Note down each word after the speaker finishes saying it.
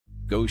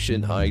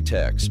Goshen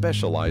High-Tech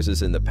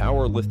specializes in the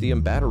power lithium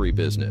battery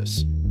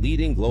business,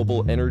 leading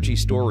global energy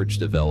storage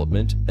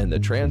development and the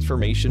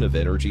transformation of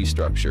energy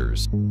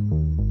structures.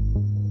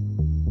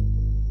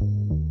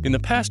 In the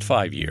past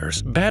 5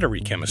 years,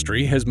 battery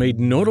chemistry has made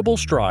notable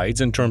strides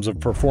in terms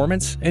of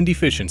performance and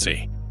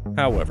efficiency.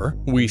 However,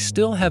 we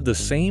still have the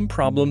same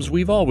problems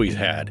we've always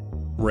had: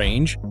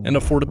 range and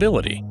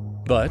affordability.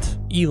 But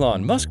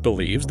Elon Musk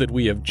believes that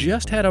we have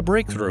just had a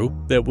breakthrough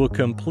that will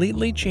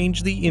completely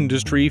change the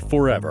industry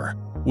forever.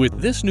 With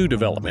this new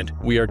development,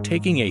 we are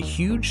taking a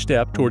huge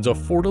step towards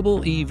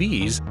affordable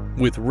EVs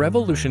with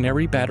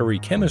revolutionary battery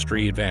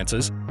chemistry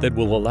advances that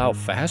will allow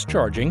fast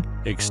charging,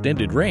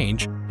 extended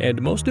range,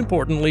 and most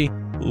importantly,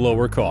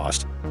 lower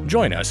cost.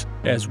 Join us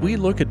as we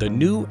look at the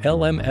new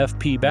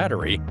LMFP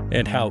battery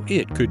and how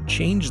it could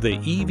change the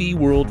EV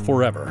world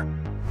forever.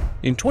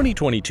 In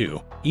 2022,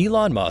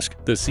 Elon Musk,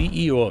 the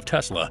CEO of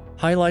Tesla,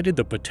 highlighted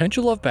the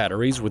potential of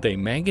batteries with a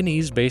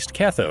manganese-based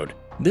cathode.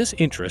 This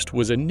interest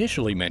was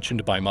initially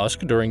mentioned by Musk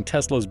during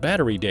Tesla's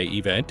Battery Day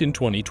event in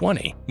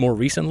 2020. More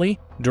recently,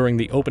 during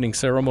the opening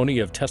ceremony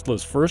of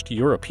Tesla's first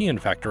European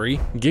factory,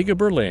 Giga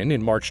Berlin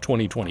in March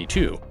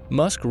 2022,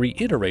 Musk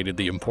reiterated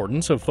the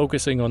importance of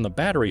focusing on the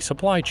battery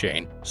supply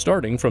chain,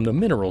 starting from the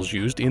minerals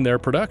used in their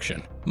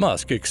production.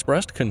 Musk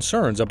expressed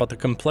concerns about the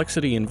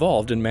complexity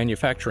involved in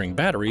manufacturing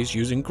batteries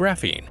using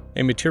graphene,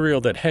 a material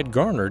that had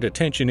garnered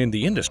attention in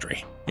the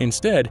industry.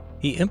 Instead,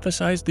 he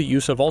emphasized the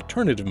use of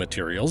alternative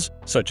materials,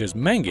 such as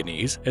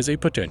manganese, as a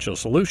potential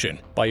solution.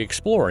 By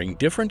exploring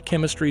different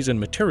chemistries and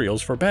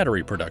materials for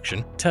battery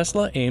production,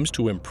 Tesla aims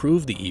to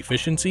improve the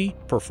efficiency,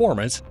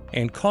 performance,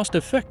 and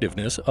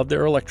cost-effectiveness of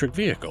their electric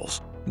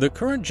vehicles. The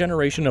current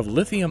generation of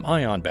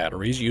lithium-ion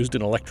batteries used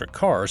in electric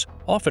cars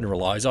often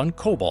relies on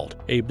cobalt,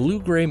 a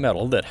blue-gray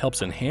metal that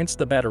helps enhance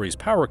the battery's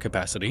power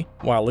capacity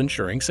while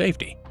ensuring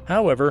safety.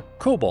 However,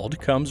 cobalt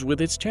comes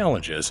with its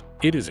challenges.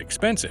 It is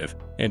expensive,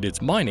 and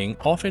its mining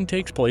often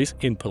takes place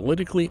in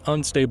politically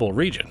unstable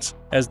regions.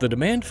 As the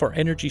demand for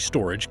energy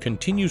storage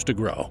continues to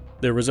grow,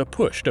 there is a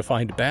push to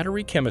find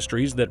battery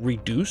chemistries that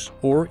reduce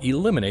or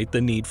eliminate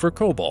the need for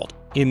cobalt.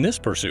 In this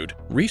pursuit,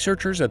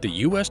 researchers at the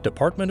U.S.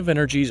 Department of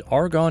Energy's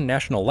Argonne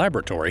National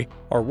Laboratory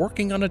are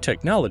working on a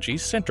technology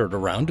centered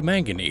around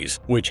manganese,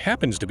 which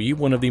happens to be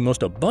one of the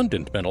most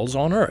abundant metals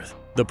on Earth.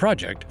 The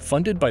project,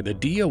 funded by the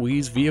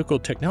DOE's Vehicle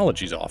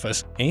Technologies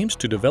Office, aims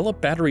to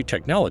develop battery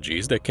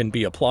technologies that can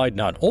be applied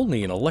not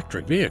only in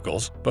electric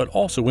vehicles, but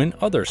also in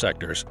other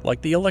sectors,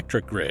 like the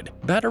electric grid.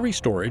 Battery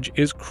storage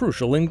is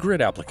crucial in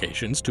grid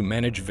applications to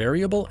manage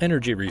variable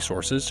energy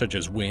resources such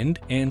as wind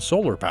and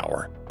solar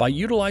power. By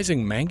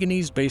utilizing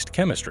manganese-based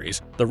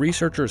chemistries, the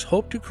researchers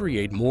hope to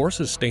create more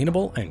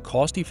sustainable and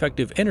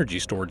cost-effective energy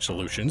storage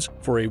solutions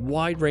for a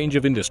wide range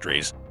of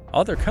industries.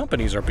 Other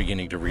companies are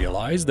beginning to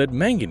realize that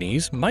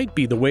manganese might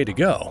be the way to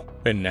go.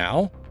 And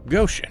now,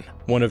 Goshen,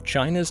 one of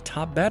China's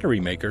top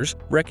battery makers,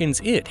 reckons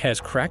it has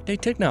cracked a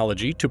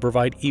technology to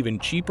provide even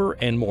cheaper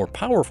and more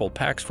powerful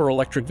packs for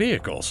electric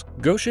vehicles.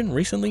 Goshen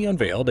recently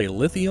unveiled a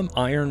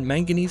lithium-ion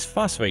manganese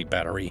phosphate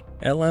battery,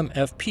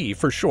 LMFP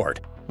for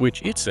short,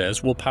 which it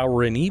says will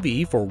power an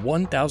EV for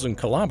 1,000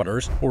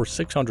 kilometers or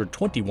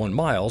 621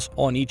 miles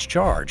on each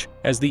charge.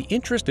 As the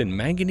interest in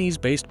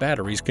manganese-based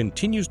batteries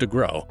continues to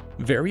grow,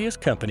 various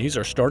companies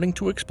are starting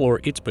to explore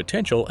its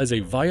potential as a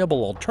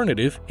viable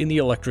alternative in the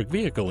electric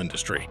vehicle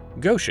industry.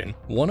 Goshen,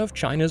 one of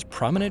China's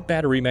prominent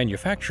battery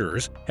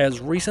manufacturers, has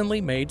recently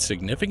made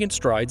significant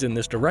strides in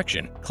this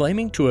direction,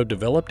 claiming to have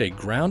developed a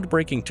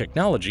groundbreaking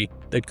technology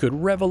that could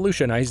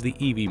revolutionize the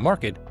EV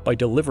market by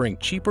delivering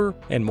cheaper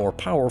and more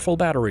powerful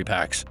battery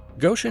packs.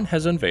 Goshen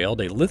has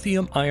unveiled a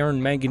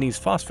lithium-ion manganese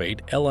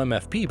phosphate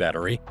LMFP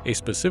battery, a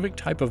specific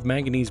type of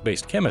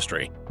manganese-based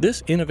chemistry.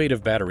 This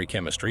innovative battery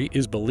chemistry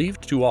is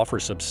believed to offer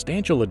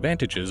substantial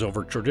advantages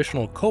over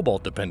traditional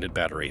cobalt-dependent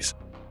batteries,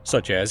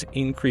 such as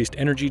increased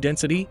energy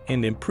density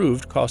and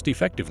improved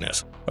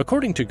cost-effectiveness.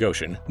 According to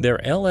Goshen, their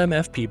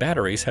LMFP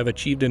batteries have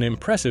achieved an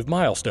impressive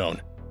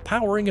milestone,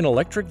 powering an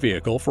electric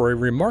vehicle for a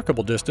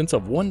remarkable distance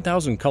of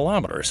 1,000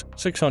 kilometers,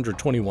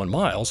 621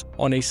 miles,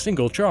 on a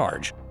single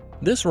charge.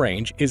 This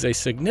range is a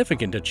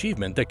significant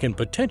achievement that can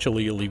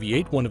potentially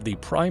alleviate one of the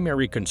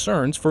primary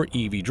concerns for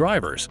EV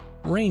drivers: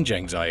 range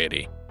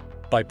anxiety.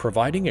 By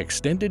providing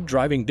extended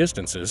driving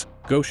distances,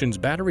 Goshen's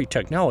battery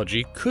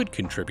technology could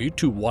contribute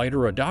to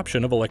wider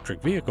adoption of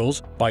electric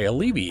vehicles by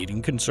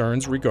alleviating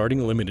concerns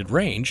regarding limited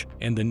range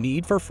and the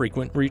need for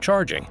frequent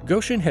recharging.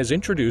 Goshen has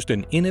introduced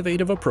an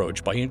innovative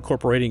approach by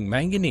incorporating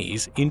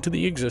manganese into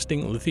the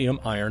existing lithium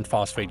iron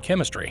phosphate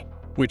chemistry,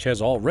 which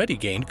has already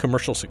gained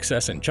commercial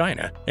success in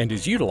China and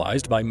is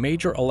utilized by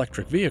major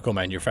electric vehicle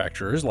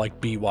manufacturers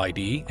like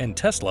BYD and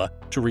Tesla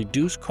to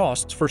reduce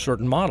costs for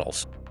certain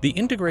models. The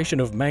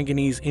integration of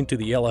manganese into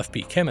the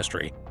LFP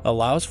chemistry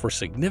allows for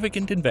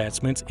significant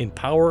advancements in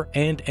power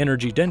and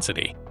energy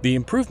density. The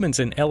improvements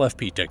in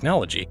LFP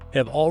technology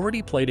have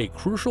already played a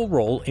crucial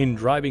role in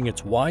driving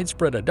its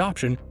widespread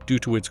adoption due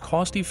to its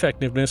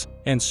cost-effectiveness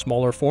and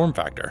smaller form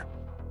factor.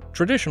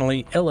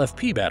 Traditionally,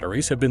 LFP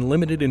batteries have been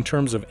limited in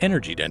terms of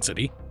energy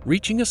density,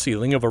 reaching a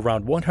ceiling of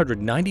around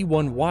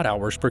 191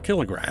 watt-hours per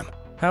kilogram.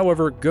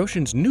 However,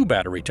 Gotion's new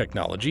battery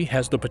technology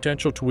has the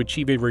potential to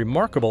achieve a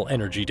remarkable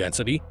energy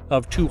density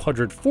of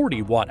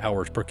 240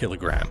 watt-hours per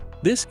kilogram.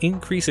 This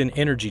increase in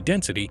energy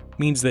density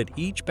means that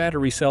each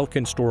battery cell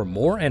can store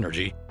more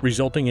energy,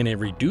 resulting in a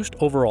reduced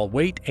overall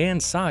weight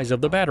and size of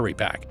the battery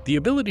pack. The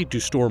ability to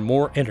store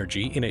more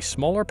energy in a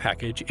smaller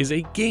package is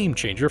a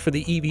game-changer for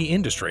the EV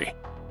industry.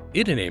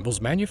 It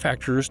enables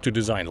manufacturers to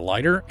design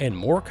lighter and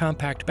more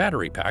compact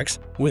battery packs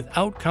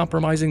without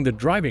compromising the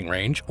driving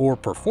range or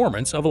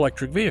performance of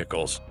electric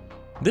vehicles.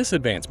 This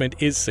advancement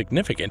is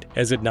significant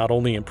as it not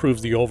only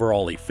improves the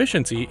overall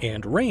efficiency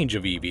and range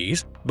of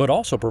EVs, but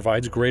also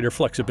provides greater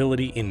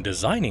flexibility in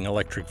designing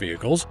electric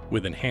vehicles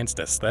with enhanced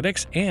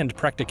aesthetics and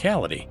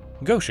practicality.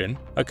 Gotion,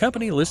 a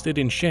company listed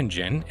in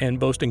Shenzhen and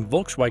boasting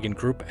Volkswagen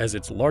Group as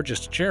its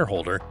largest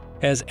shareholder,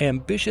 has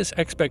ambitious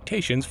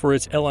expectations for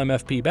its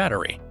LMFP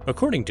battery.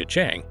 According to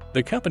Chang,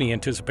 the company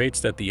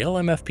anticipates that the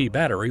LMFP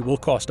battery will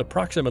cost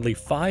approximately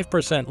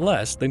 5%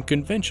 less than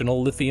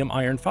conventional lithium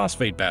iron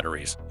phosphate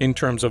batteries in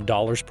terms of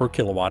dollars per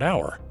kilowatt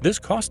hour. This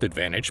cost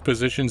advantage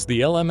positions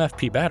the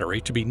LMFP battery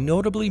to be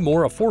notably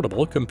more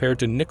affordable compared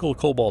to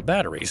nickel-cobalt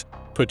batteries,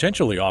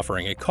 potentially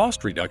offering a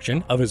cost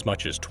reduction of as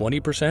much as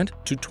 20%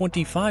 to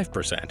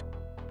 25%.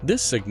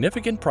 This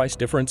significant price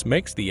difference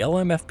makes the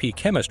LMFP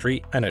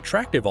chemistry an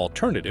attractive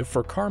alternative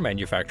for car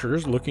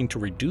manufacturers looking to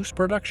reduce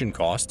production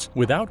costs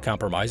without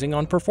compromising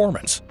on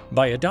performance.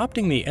 By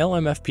adopting the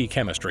LMFP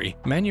chemistry,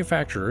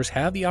 manufacturers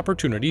have the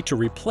opportunity to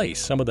replace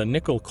some of the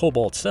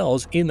nickel-cobalt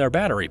cells in their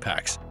battery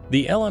packs.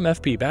 The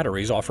LMFP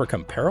batteries offer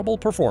comparable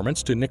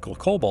performance to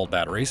nickel-cobalt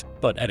batteries,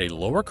 but at a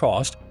lower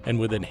cost and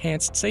with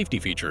enhanced safety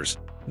features.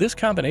 This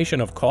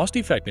combination of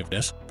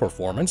cost-effectiveness,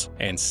 performance,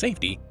 and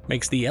safety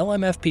makes the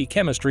LMFP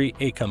chemistry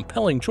a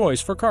compelling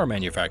choice for car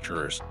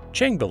manufacturers.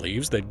 Cheng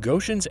believes that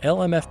Gotion's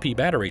LMFP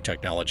battery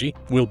technology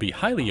will be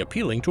highly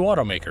appealing to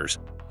automakers,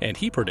 and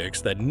he predicts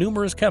that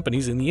numerous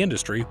companies in the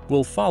industry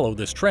will follow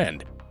this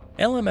trend.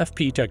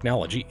 LMFP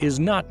technology is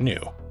not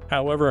new.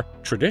 However,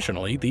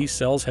 traditionally, these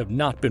cells have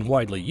not been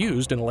widely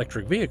used in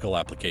electric vehicle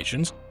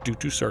applications due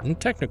to certain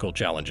technical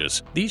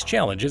challenges. These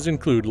challenges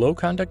include low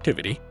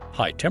conductivity,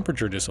 high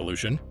temperature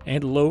dissolution,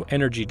 and low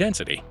energy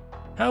density.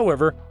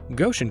 However,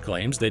 Gotion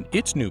claims that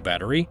its new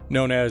battery,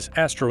 known as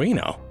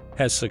Astroino,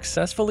 has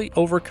successfully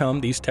overcome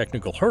these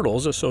technical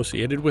hurdles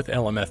associated with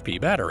LMFP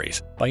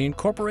batteries. By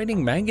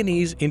incorporating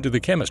manganese into the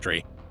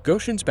chemistry,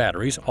 Gotion's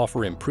batteries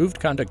offer improved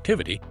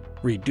conductivity,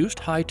 reduced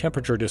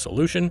high-temperature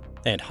dissolution,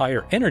 and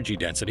higher energy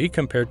density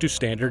compared to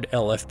standard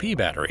LFP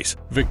batteries.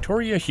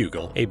 Victoria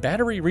Hugel, a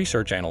battery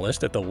research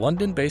analyst at the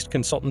London-based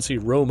consultancy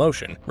Row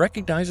Motion,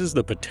 recognizes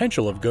the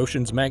potential of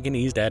Gotion's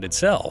manganese-added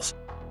cells.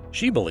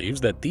 She believes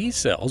that these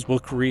cells will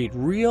create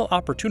real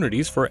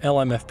opportunities for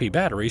LMFP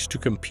batteries to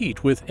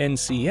compete with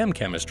NCM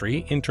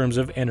chemistry in terms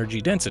of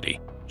energy density.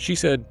 She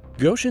said,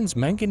 Gotion's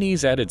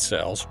manganese-added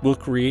cells will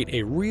create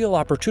a real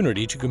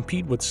opportunity to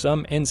compete with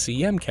some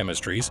NCM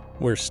chemistries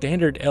where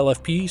standard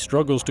LFP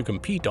struggles to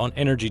compete on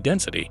energy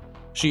density.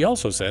 She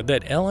also said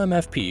that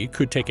LMFP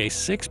could take a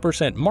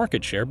 6%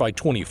 market share by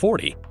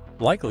 2040,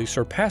 likely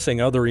surpassing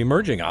other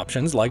emerging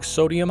options like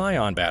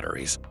sodium-ion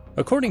batteries.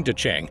 According to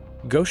Cheng,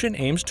 Gotion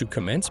aims to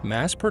commence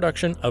mass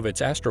production of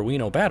its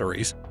Astroino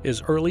batteries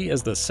as early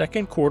as the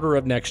second quarter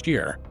of next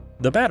year.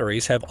 The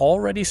batteries have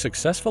already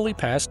successfully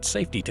passed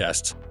safety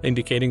tests,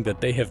 indicating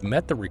that they have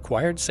met the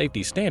required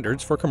safety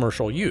standards for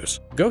commercial use.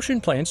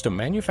 Gotion plans to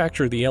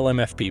manufacture the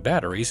LMFP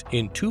batteries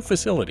in 2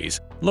 facilities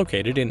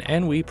located in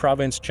Anhui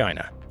Province,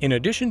 China. In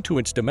addition to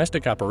its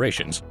domestic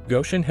operations,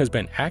 Gotion has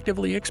been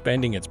actively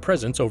expanding its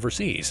presence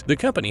overseas. The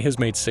company has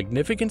made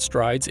significant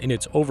strides in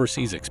its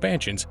overseas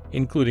expansions,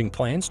 including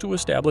plans to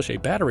establish a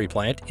battery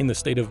plant in the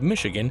state of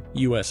Michigan,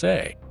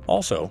 USA.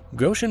 Also,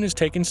 Gotion has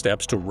taken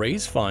steps to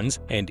raise funds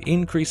and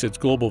increase its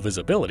global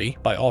visibility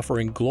by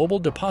offering global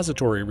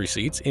depository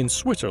receipts in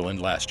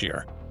Switzerland last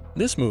year.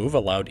 This move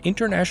allowed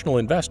international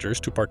investors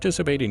to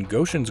participate in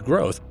Gotion's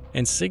growth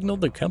and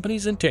signaled the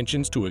company's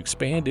intentions to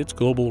expand its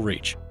global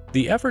reach.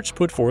 The efforts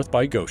put forth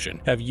by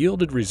Gotion have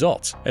yielded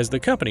results, as the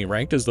company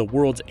ranked as the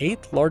world's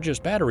 8th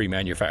largest battery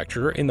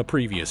manufacturer in the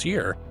previous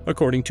year,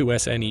 according to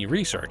SNE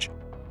Research.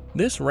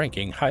 This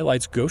ranking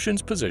highlights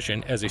Gotion's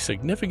position as a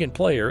significant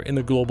player in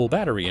the global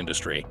battery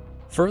industry,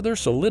 further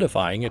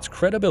solidifying its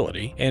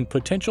credibility and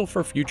potential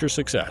for future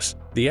success.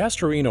 The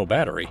Astroino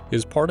battery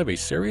is part of a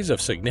series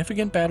of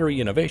significant battery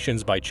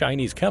innovations by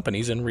Chinese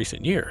companies in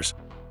recent years.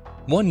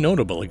 One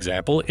notable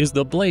example is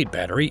the Blade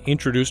battery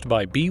introduced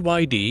by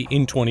BYD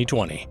in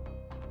 2020.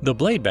 The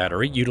Blade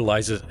battery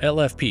utilizes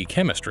LFP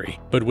chemistry,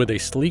 but with a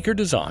sleeker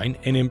design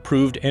and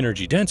improved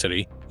energy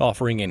density,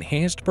 offering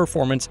enhanced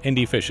performance and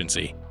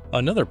efficiency.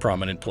 Another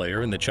prominent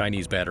player in the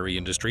Chinese battery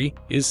industry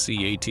is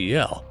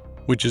CATL,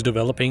 which is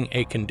developing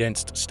a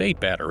condensed-state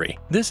battery.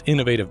 This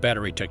innovative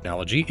battery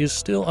technology is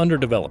still under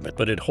development,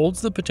 but it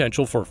holds the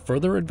potential for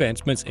further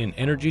advancements in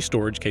energy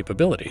storage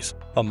capabilities.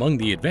 Among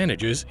the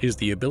advantages is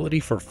the ability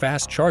for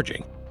fast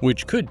charging,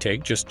 which could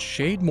take just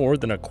shade more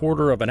than a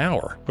quarter of an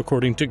hour,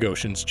 according to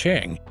Goshen's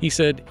Chang. He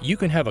said, "You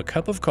can have a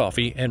cup of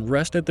coffee and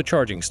rest at the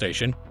charging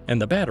station,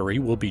 and the battery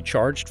will be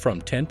charged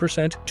from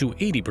 10% to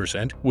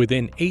 80%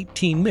 within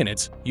 18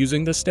 minutes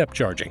using the step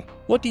charging."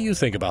 What do you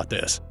think about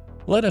this?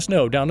 Let us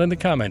know down in the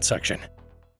comments section.